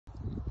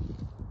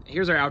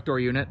here's our outdoor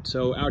unit.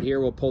 So out here,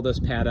 we'll pull this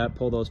pad up,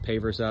 pull those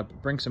pavers up,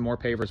 bring some more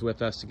pavers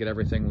with us to get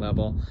everything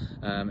level,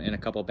 and a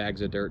couple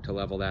bags of dirt to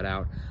level that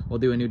out. We'll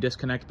do a new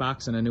disconnect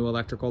box and a new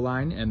electrical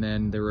line, and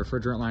then the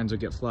refrigerant lines will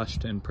get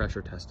flushed and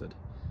pressure tested.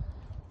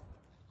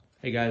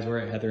 Hey guys, we're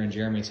at Heather and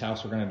Jeremy's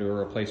house. We're gonna do a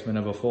replacement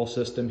of a full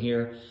system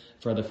here.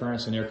 For the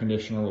furnace and air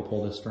conditioner, we'll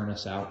pull this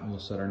furnace out and we'll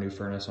set our new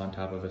furnace on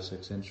top of a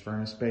 6-inch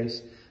furnace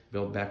base,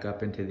 build back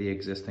up into the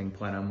existing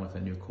plenum with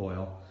a new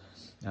coil.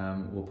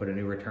 We'll put a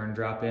new return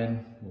drop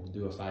in. We'll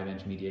do a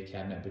 5-inch media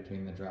cabinet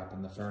between the drop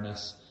and the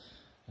furnace.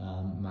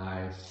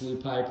 My flue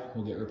pipe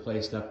will get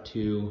replaced up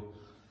to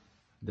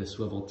the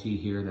swivel T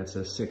here. That's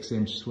a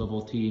 6-inch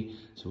swivel T,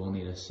 so we'll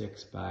need a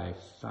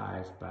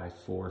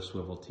 6x5x4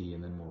 swivel T,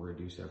 and then we'll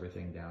reduce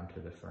everything down to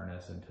the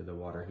furnace and to the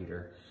water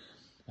heater.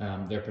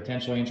 They're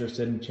potentially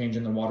interested in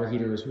changing the water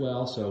heater as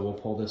well, so we'll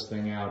pull this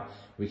thing out.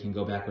 We can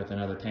go back with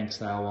another tank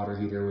style water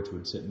heater, which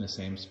would sit in the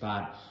same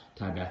spot,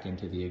 tie back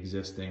into the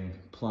existing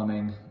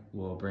plumbing.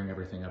 We'll bring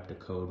everything up to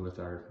code with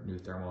our new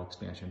thermal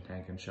expansion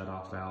tank and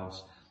shut-off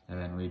valves, and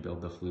then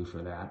rebuild the flue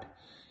for that.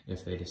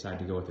 If they decide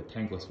to go with a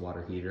tankless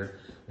water heater,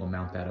 we'll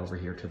mount that over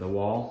here to the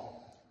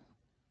wall,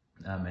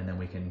 and then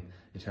we can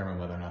determine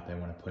whether or not they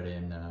want to put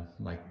in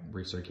like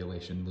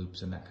recirculation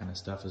loops and that kind of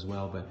stuff as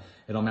well. But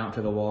it'll mount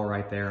to the wall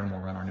right there, and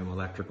we'll run our new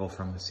electrical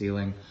from the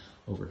ceiling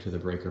over to the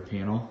breaker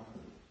panel,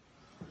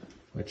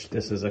 which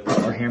this is a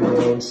car hammer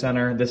load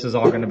center. This is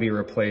all going to be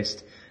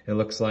replaced. It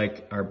looks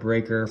like our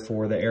breaker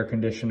for the air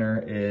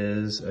conditioner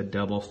is a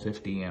double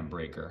 50 amp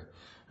breaker.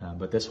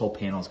 But this whole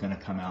panel is going to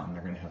come out, and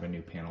they're going to have a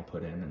new panel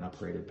put in, an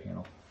upgraded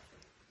panel.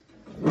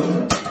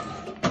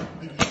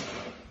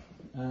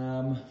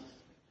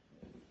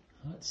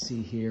 Let's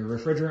see here.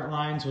 Refrigerant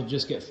lines will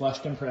just get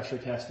flushed and pressure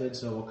tested,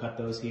 so we'll cut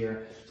those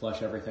here,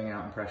 flush everything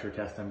out, and pressure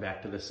test them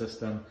back to the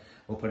system.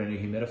 We'll put a new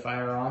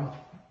humidifier on.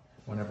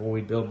 Whenever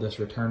we build this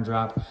return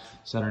drop,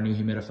 set our new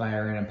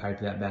humidifier in and pipe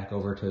that back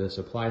over to the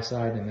supply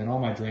side, and then all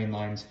my drain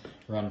lines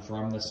run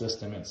from the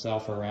system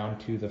itself around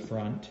to the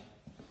front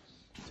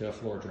to a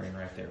floor drain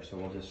right there. So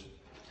we'll just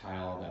tie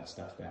all that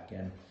stuff back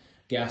in.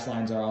 Gas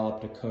lines are all up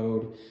to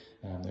code.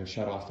 There's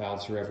shut-off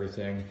valves for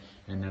everything,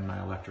 and then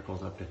my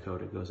electrical's up to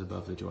code. It goes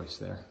above the joist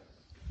there.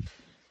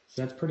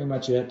 So that's pretty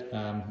much it.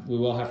 We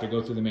will have to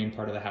go through the main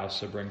part of the house,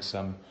 so bring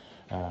some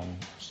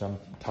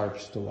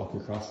tarps to walk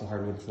across the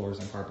hardwood floors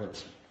and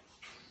carpets.